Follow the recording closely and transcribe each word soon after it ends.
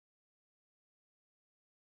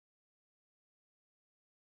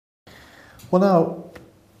Well, now,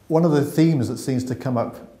 one of the themes that seems to come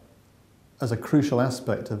up as a crucial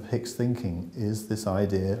aspect of Hick's thinking is this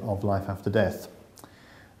idea of life after death.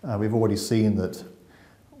 We've already seen that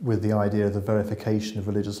with the idea of the verification of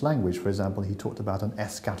religious language, for example, he talked about an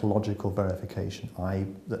eschatological verification, i.e.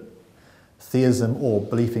 that theism or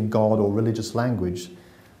belief in God or religious language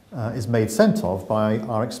is made sense of by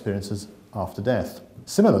our experiences after death.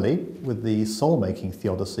 Similarly, with the soul-making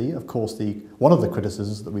theodicy, of course, one of the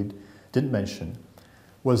criticisms that we didn't mention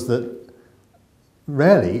was that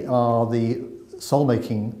rarely is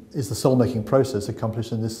the soul-making process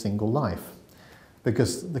accomplished in this single life.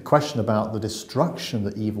 Because the question about the destruction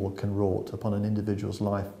that evil can wrought upon an individual's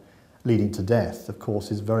life leading to death, of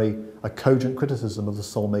course, is a cogent criticism of the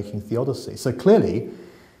soul-making theodicy. So clearly,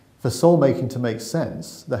 for soul-making to make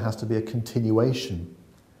sense, there has to be a continuation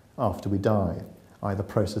after we die, i.e. the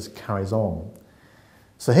process carries on.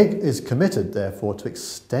 So Hick is committed, therefore, to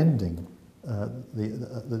extending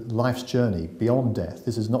the life's journey beyond death.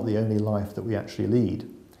 This is not the only life that we actually lead.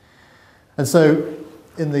 And so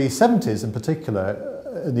in the 70s in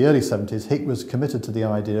particular, in the early 70s, Hick was committed to the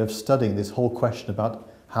idea of studying this whole question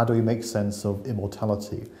about how do we make sense of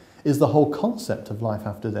immortality? Is the whole concept of life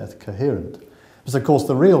after death coherent? Because of course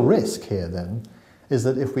the real risk here then is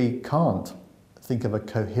that if we can't think of a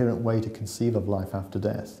coherent way to conceive of life after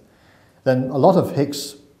death, then a lot of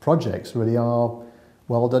Hick's projects really are,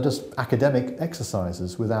 well, they're just academic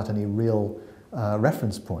exercises without any real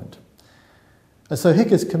reference point. And so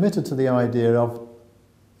Hick is committed to the idea of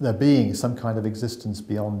there being some kind of existence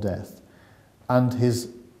beyond death. And his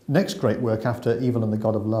next great work after Evil and the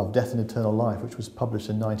God of Love, Death and Eternal Life, which was published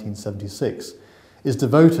in 1976, is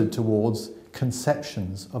devoted towards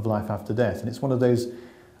conceptions of life after death. And it's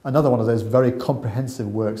another one of those very comprehensive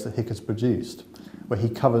works that Hick has produced, where he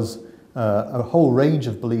covers a whole range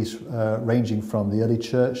of beliefs ranging from the early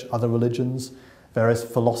church, other religions, various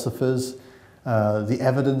philosophers. The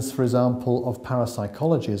evidence, for example, of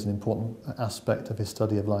parapsychology is an important aspect of his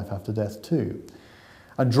study of life after death too.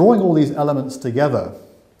 And drawing all these elements together,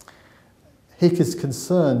 Hick is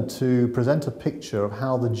concerned to present a picture of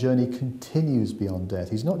how the journey continues beyond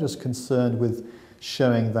death. He's not just concerned with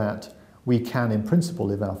showing that we can, in principle,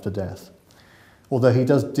 live after death, although he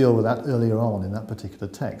does deal with that earlier on in that particular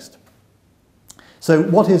text. So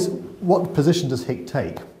what position does Hick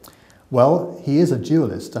take? Well, he is a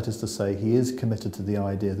dualist, that is to say, he is committed to the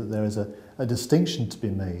idea that there is a distinction to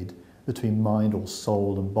be made between mind or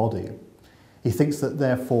soul and body. He thinks that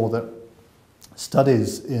therefore that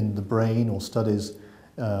studies in the brain or studies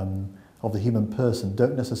of the human person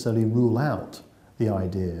don't necessarily rule out the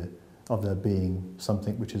idea of there being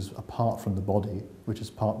something which is apart from the body,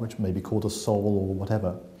 which may be called a soul or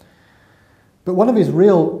whatever. But one of his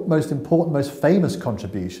real, most important, most famous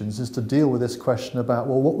contributions is to deal with this question about,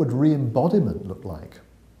 well, what would re-embodiment look like?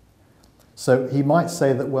 So he might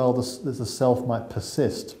say that, well, the self might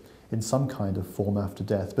persist in some kind of form after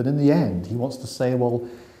death, but in the end, he wants to say, well,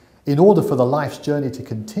 in order for the life's journey to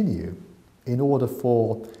continue, in order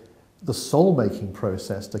for the soul-making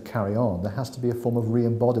process to carry on, there has to be a form of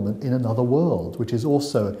re-embodiment in another world, which is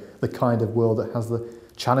also the kind of world that has the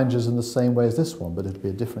challenges in the same way as this one, but it'll be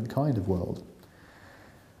a different kind of world.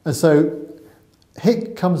 And so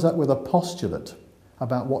Hick comes up with a postulate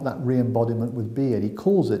about what that re-embodiment would be, and he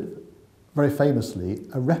calls it, very famously,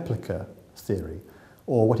 a replica theory,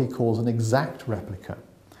 or what he calls an exact replica.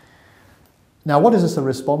 Now, what is this a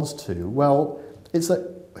response to? Well,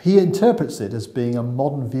 he interprets it as being a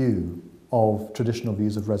modern view of traditional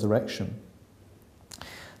views of resurrection.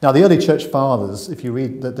 Now, the early church fathers, if you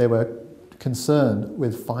read that, they were concerned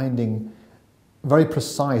with finding very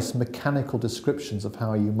precise mechanical descriptions of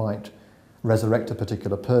how you might resurrect a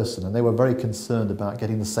particular person, and they were very concerned about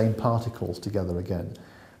getting the same particles together again.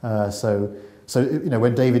 So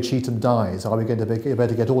when David Cheetham dies, are we going to be able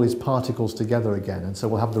to get all these particles together again? And so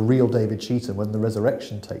we'll have the real David Cheetham when the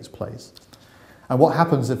resurrection takes place. And what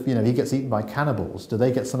happens if he gets eaten by cannibals? Do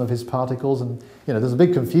they get some of his particles? And there's a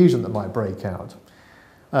big confusion that might break out.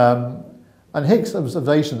 And Hick's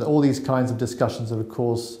observation that all these kinds of discussions are, of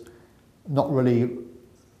course, not really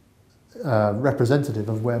representative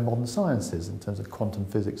of where modern science is in terms of quantum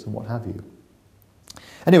physics and what have you.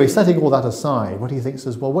 Anyway, setting all that aside, what he thinks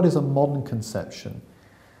is, well, what is a modern conception?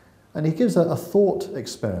 And he gives a thought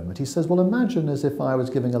experiment. He says, well, imagine as if I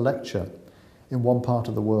was giving a lecture in one part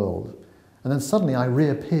of the world, and then suddenly I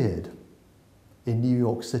reappeared in New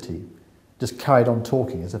York City, just carried on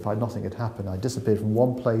talking as if nothing had happened. I disappeared from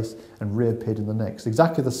one place and reappeared in the next.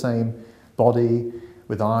 Exactly the same body,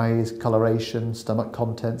 with eyes, coloration, stomach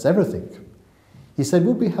contents, everything. He said,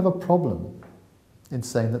 would we have a problem in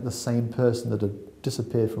saying that the same person that had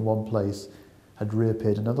disappeared from one place had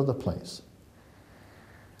reappeared in another place.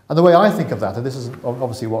 And the way I think of that, and this is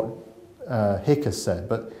obviously what Hick has said,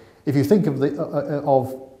 but if you think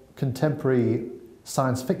of contemporary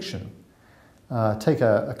science fiction, take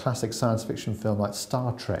a classic science fiction film like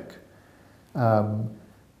Star Trek,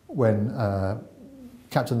 when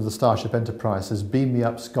Captain of the Starship Enterprise says, "Beam me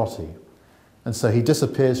up, Scotty." And so he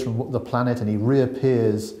disappears from the planet and he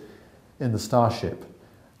reappears in the starship.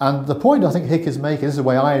 And the point I think Hick is making, this is the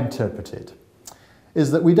way I interpret it,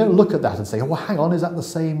 is that we don't look at that and say, "Oh, well, hang on, is that the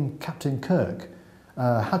same Captain Kirk?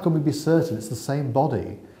 How can we be certain it's the same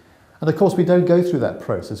body?" And of course we don't go through that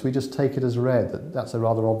process, we just take it as read, that that's a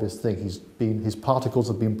rather obvious thing. His particles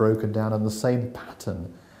have been broken down and the same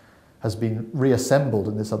pattern has been reassembled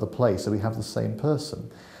in this other place, so we have the same person.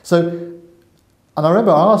 So, and I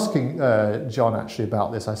remember asking John actually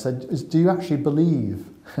about this. I said, "Do you actually believe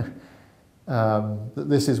that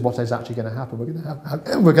this is what is actually going to happen?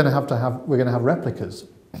 We're going to have replicas."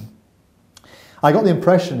 I got the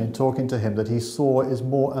impression in talking to him that he saw it as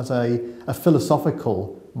more as a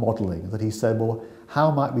philosophical modelling. That he said, "Well, how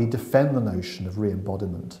might we defend the notion of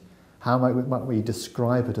re-embodiment? How might we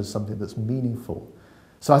describe it as something that's meaningful?"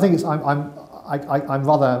 So I think I'm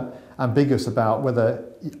rather ambiguous about whether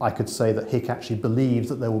I could say that Hick actually believes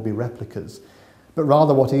that there will be replicas, but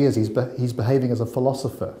rather what he is, he's behaving as a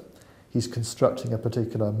philosopher. He's constructing a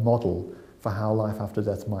particular model for how life after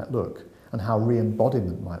death might look and how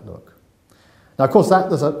re-embodiment might look. Now, of course,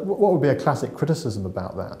 what would be a classic criticism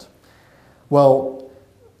about that? Well,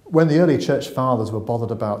 when the early church fathers were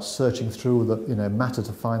bothered about searching through the matter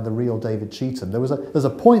to find the real David Cheetham, there's a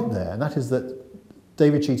point there, and that is that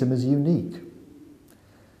David Cheetham is unique.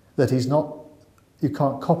 That you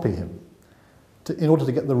can't copy him. In order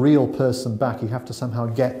to get the real person back, you have to somehow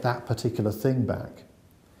get that particular thing back.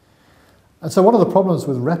 And so one of the problems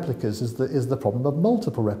with replicas is the problem of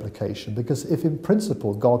multiple replication, because if in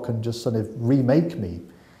principle God can just sort of remake me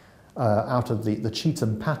out of the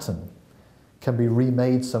Cheetham pattern, can be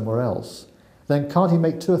remade somewhere else, then can't he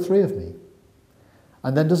make 2 or 3 of me?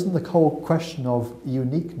 And then doesn't the whole question of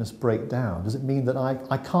uniqueness break down? Does it mean that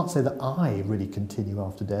I can't say that I really continue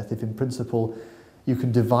after death if in principle you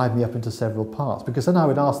can divide me up into several parts? Because then I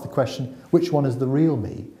would ask the question, which one is the real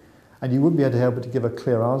me? And you wouldn't be able to give a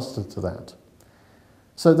clear answer to that.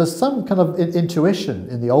 So there's some kind of intuition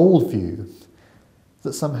in the old view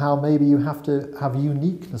that somehow maybe you have to have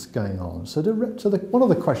uniqueness going on. So one of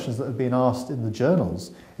the questions that have been asked in the journals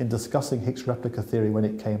in discussing Hick's replica theory when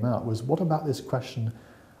it came out was, what about this question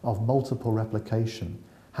of multiple replication?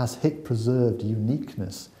 Has Hick preserved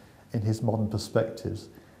uniqueness in his modern perspectives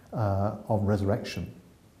of resurrection?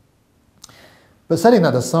 But setting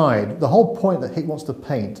that aside, the whole point that Hick wants to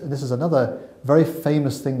paint, and this is another very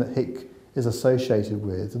famous thing that Hick is associated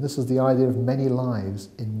with, and this is the idea of many lives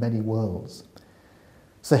in many worlds.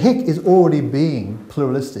 So Hick is already being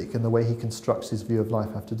pluralistic in the way he constructs his view of life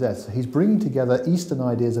after death. So he's bringing together Eastern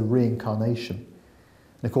ideas of reincarnation.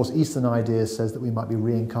 And of course, Eastern ideas says that we might be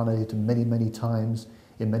reincarnated many, many times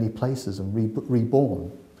in many places and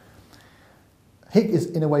reborn. Hick is,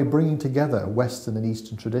 in a way, bringing together Western and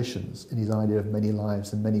Eastern traditions in his idea of many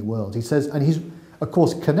lives and many worlds. He says, and he's, of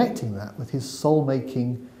course, connecting that with his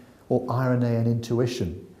soul-making or Irenaean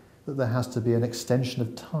intuition, that there has to be an extension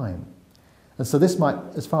of time. And so this might,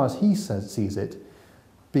 as far as he sees it,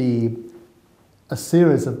 be a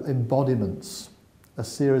series of embodiments, a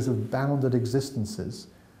series of bounded existences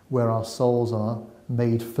where our souls are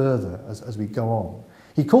made further as we go on.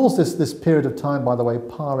 He calls this period of time, by the way,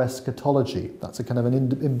 par-eschatology. That's a kind of an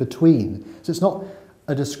in-between. So it's not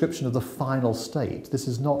a description of the final state. This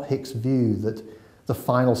is not Hick's view that the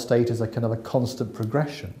final state is a kind of a constant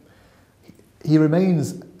progression. He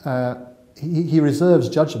remains... He reserves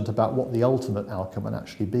judgment about what the ultimate outcome would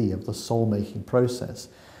actually be of the soul-making process.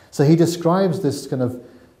 So he describes this kind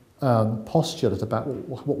of postulate about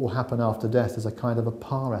what will happen after death as a kind of a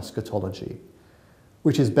par-eschatology,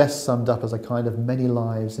 which is best summed up as a kind of many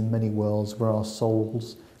lives in many worlds where our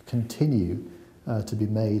souls continue to be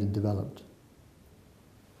made and developed.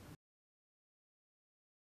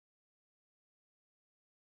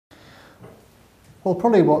 Well,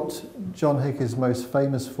 probably what John Hick is most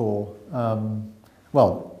famous for,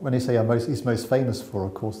 well, when you say he's most famous for,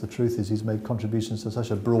 of course, the truth is he's made contributions to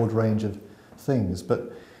such a broad range of things,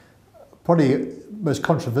 but probably most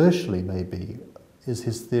controversially, maybe, is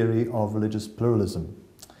his theory of religious pluralism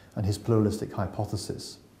and his pluralistic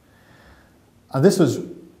hypothesis. And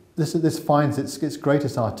this finds its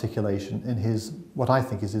greatest articulation in his, what I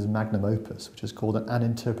think is his magnum opus, which is called An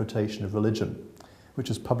Interpretation of Religion, which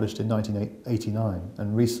was published in 1989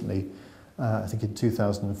 and recently, I think in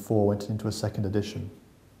 2004, went into a second edition.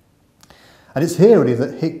 And it's here really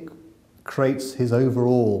that Hick creates his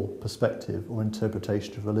overall perspective or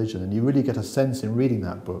interpretation of religion, and you really get a sense in reading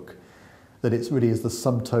that book that it really is the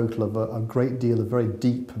sum total of a great deal of very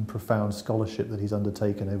deep and profound scholarship that he's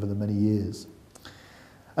undertaken over the many years.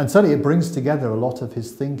 And certainly it brings together a lot of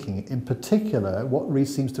his thinking. In particular, what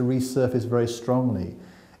seems to resurface very strongly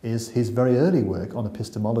is his very early work on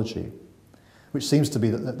epistemology, which seems to be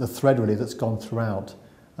the thread really that's gone throughout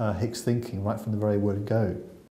Hick's thinking right from the very word go.